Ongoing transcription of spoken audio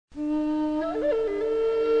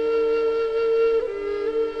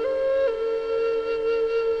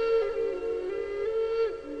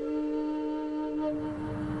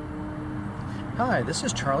Hi, this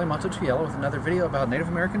is Charlie Mato-Toyela with another video about Native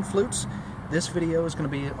American flutes. This video is going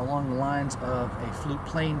to be along the lines of a flute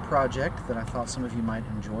playing project that I thought some of you might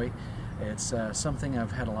enjoy. It's something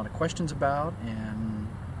I've had a lot of questions about and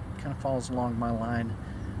kind of falls along my line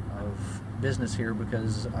of business here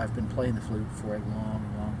because I've been playing the flute for a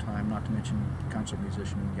long time, not to mention concert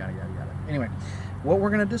musician, yada yada yada. Anyway, what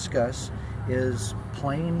we're going to discuss is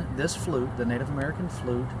playing this flute, the Native American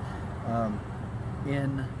flute,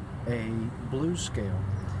 in a blues scale.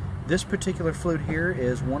 This particular flute here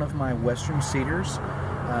is one of my Western cedars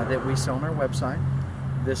that we sell on our website.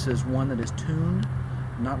 This is one that is tuned,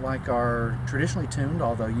 not like our traditionally tuned,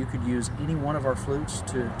 although you could use any one of our flutes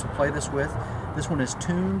to play this with. This one is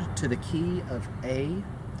tuned to the key of A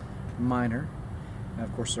minor. Now,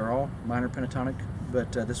 of course, they're all minor pentatonic,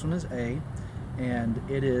 but this one is A, and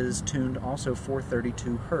it is tuned also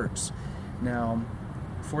 432 Hertz. Now,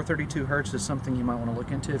 432 Hertz is something you might want to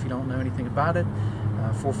look into if you don't know anything about it.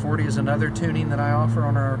 440 is another tuning that I offer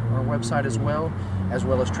on our website as well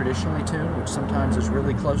as traditionally tuned, which sometimes is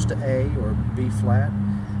really close to A or B flat.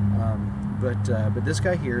 But this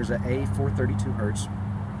guy here is a A 432 Hertz,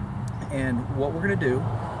 and what we're going to do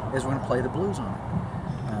is we're going to play the blues on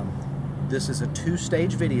it. This is a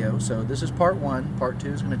two-stage video, so this is part one. Part two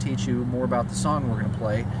is going to teach you more about the song we're going to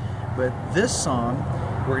play. But this song,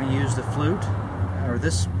 we're going to use the flute, or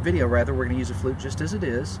this video rather, we're going to use the flute just as it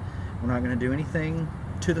is. We're not going to do anything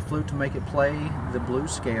to the flute to make it play the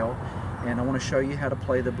blues scale, and I want to show you how to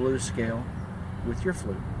play the blues scale with your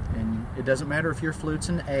flute. And it doesn't matter if your flute's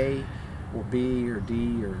in A or B or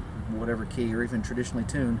D or whatever key, or even traditionally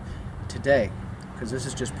tuned today, because this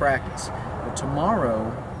is just practice. But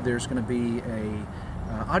tomorrow there's going to be a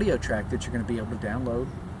audio track that you're going to be able to download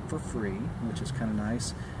for free, which is kind of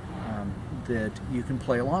nice, that you can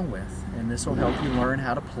play along with, and this will help you learn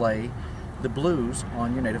how to play the blues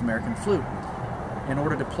on your Native American flute. In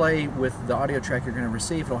order to play with the audio track you're going to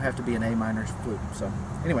receive, it'll have to be an A minor flute. So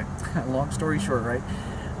anyway, long story short, right?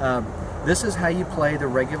 This is how you play the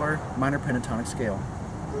regular minor pentatonic scale.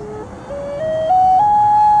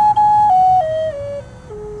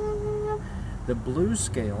 The blues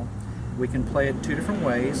scale, we can play it two different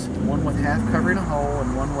ways, one with half covering a whole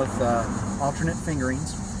and one with alternate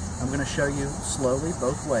fingerings. I'm going to show you slowly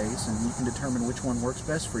both ways, and you can determine which one works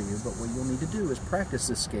best for you. But what you'll need to do is practice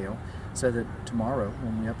this scale so that tomorrow,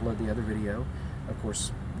 when we upload the other video, of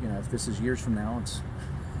course, you know, if this is years from now, it's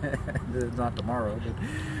not tomorrow,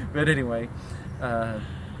 but anyway,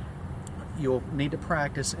 you'll need to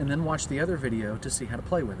practice and then watch the other video to see how to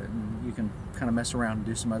play with it. And you can kind of mess around and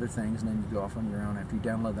do some other things, and then you go off on your own after you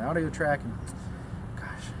download the audio track. And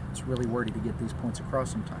gosh, it's really wordy to get these points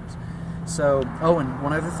across sometimes. So, oh, and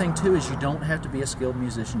one other thing too is you don't have to be a skilled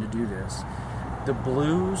musician to do this. The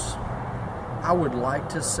blues, I would like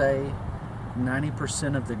to say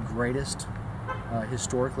 90% of the greatest,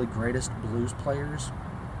 historically greatest blues players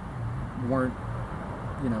weren't,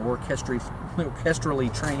 you know,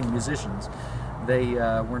 orchestrally trained musicians. They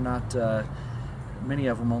were not, many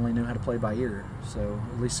of them only knew how to play by ear, so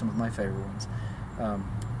at least some of my favorite ones.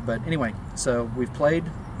 But anyway, so we've played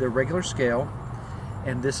the regular scale,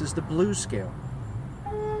 and this is the blues scale.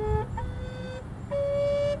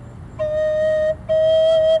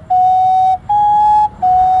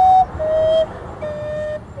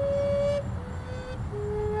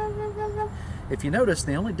 If you notice,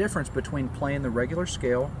 the only difference between playing the regular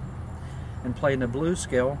scale and playing the blues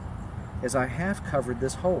scale is I half covered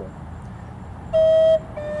this hole.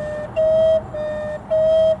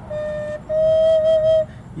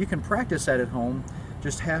 You can practice that at home,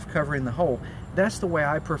 just half covering the hole. That's the way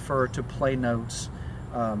I prefer to play notes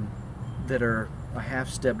that are a half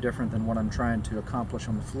step different than what I'm trying to accomplish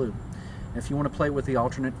on the flute. If you want to play with the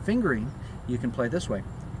alternate fingering, you can play this way.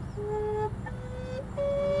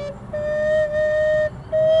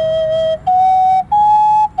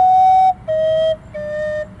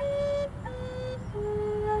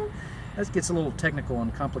 That gets a little technical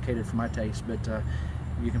and complicated for my taste, but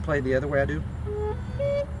you can play the other way I do.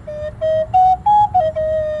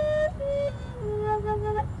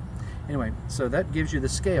 Anyway, so that gives you the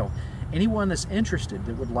scale. Anyone that's interested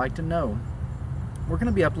that would like to know, we're going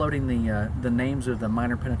to be uploading the names of the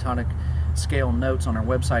minor pentatonic scale notes on our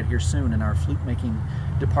website here soon in our flute making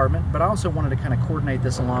department, but I also wanted to kind of coordinate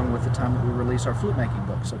this along with the time that we release our flute making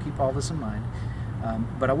book, so keep all this in mind.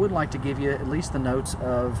 But I would like to give you at least the notes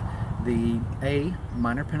of the A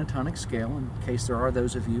minor pentatonic scale, in case there are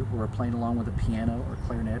those of you who are playing along with a piano or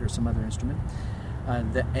clarinet or some other instrument.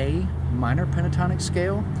 The A minor pentatonic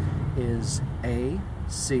scale is A,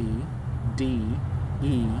 C, D,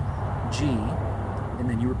 E, G, and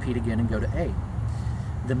then you repeat again and go to A.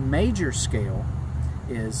 The major scale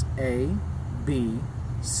is A, B,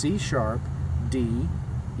 C sharp, D,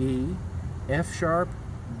 E, F sharp,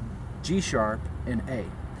 G sharp, and A.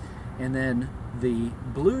 And then the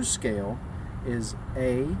blues scale is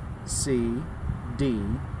A, C, D,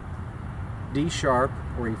 D sharp,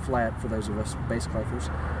 or E flat for those of us bass clefers,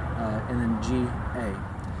 and then G, A.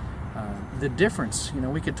 The difference, you know,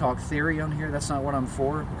 we could talk theory on here. That's not what I'm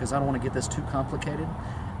for, because I don't want to get this too complicated.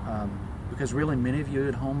 Because really many of you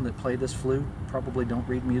at home that play this flute probably don't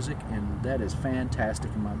read music, and that is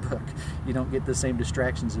fantastic in my book. You don't get the same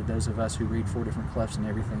distractions as those of us who read 4 different clefs and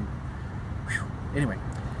everything. Whew. Anyway,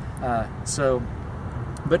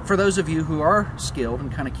 but for those of you who are skilled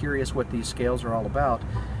and kind of curious what these scales are all about,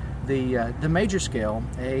 the major scale,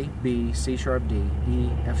 A, B, C sharp, D, E,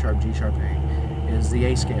 F sharp, G sharp, A, is the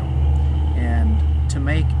A scale. And to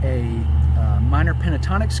make a minor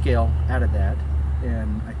pentatonic scale out of that,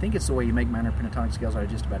 and I think it's the way you make minor pentatonic scales out of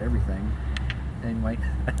just about everything. Anyway,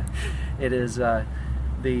 it is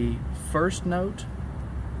the first note,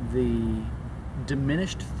 the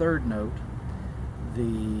diminished third note,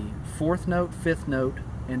 the fourth note, fifth note,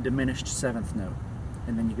 and diminished seventh note.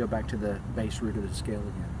 And then you go back to the bass root of the scale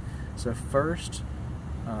again. So first,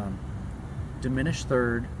 diminished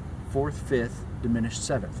third, fourth, fifth, diminished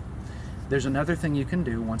seventh. There's another thing you can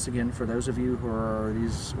do, once again, for those of you who are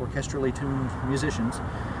these orchestrally tuned musicians,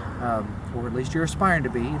 or at least you're aspiring to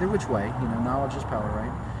be, either which way, you know, knowledge is power,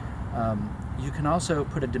 right? You can also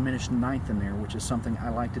put a diminished ninth in there, which is something I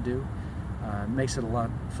like to do. Makes it a lot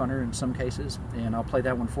funner in some cases, and I'll play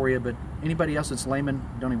that one for you, but anybody else that's layman,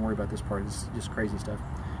 don't even worry about this part. It's just crazy stuff.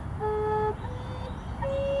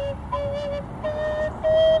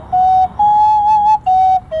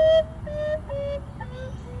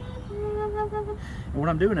 And what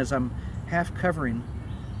I'm doing is I'm half covering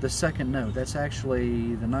the second note. That's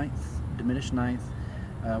actually the ninth, diminished ninth.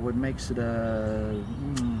 What makes it a...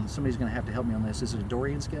 somebody's going to have to help me on this. Is it a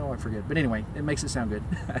Dorian scale? I forget. But anyway, it makes it sound good.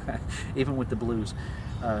 Even with the blues,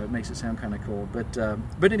 it makes it sound kind of cool.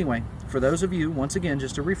 But anyway, for those of you, once again,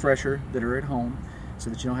 just a refresher that are at home, so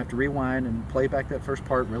that you don't have to rewind and play back that first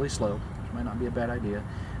part really slow, which might not be a bad idea.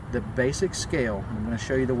 The basic scale, I'm going to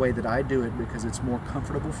show you the way that I do it because it's more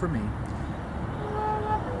comfortable for me.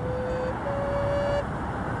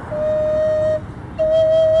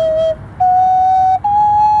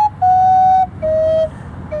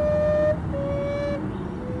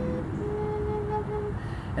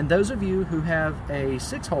 And those of you who have a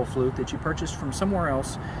 6-hole flute that you purchased from somewhere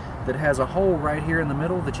else that has a hole right here in the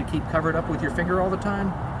middle that you keep covered up with your finger all the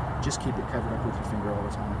time, just keep it covered up with your finger all the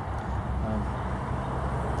time.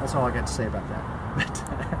 That's all I got to say about that. But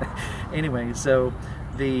anyway, so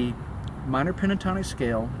the minor pentatonic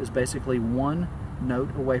scale is basically one note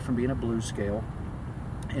away from being a blues scale.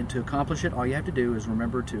 And to accomplish it, all you have to do is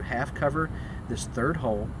remember to half cover this third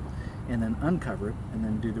hole and then uncover it, and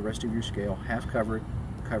then do the rest of your scale. Half cover it,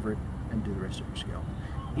 and do the rest of your scale.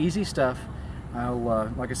 Easy stuff. I'll,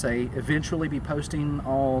 like I say, eventually be posting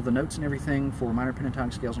all the notes and everything for minor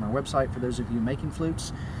pentatonic scales on our website for those of you making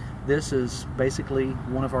flutes. This is basically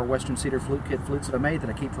one of our Western Cedar Flute Kit flutes that I made that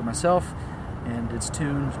I keep for myself, and it's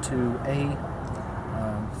tuned to a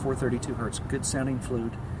 432 hertz, good sounding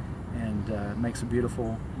flute, and makes a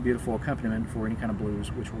beautiful, beautiful accompaniment for any kind of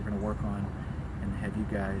blues, which we're going to work on and have you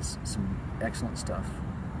guys some excellent stuff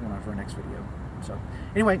on our next video. So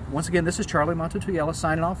anyway, once again, this is Charlie Mato-Toyela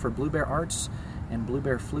signing off for Blue Bear Arts and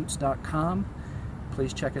BlueBearFlutes.com.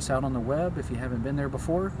 Please check us out on the web if you haven't been there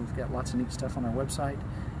before. We've got lots of neat stuff on our website.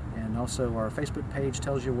 And also our Facebook page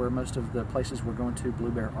tells you where most of the places we're going to, Blue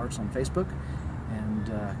Bear Arts on Facebook. And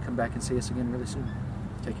come back and see us again really soon.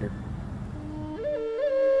 Take care.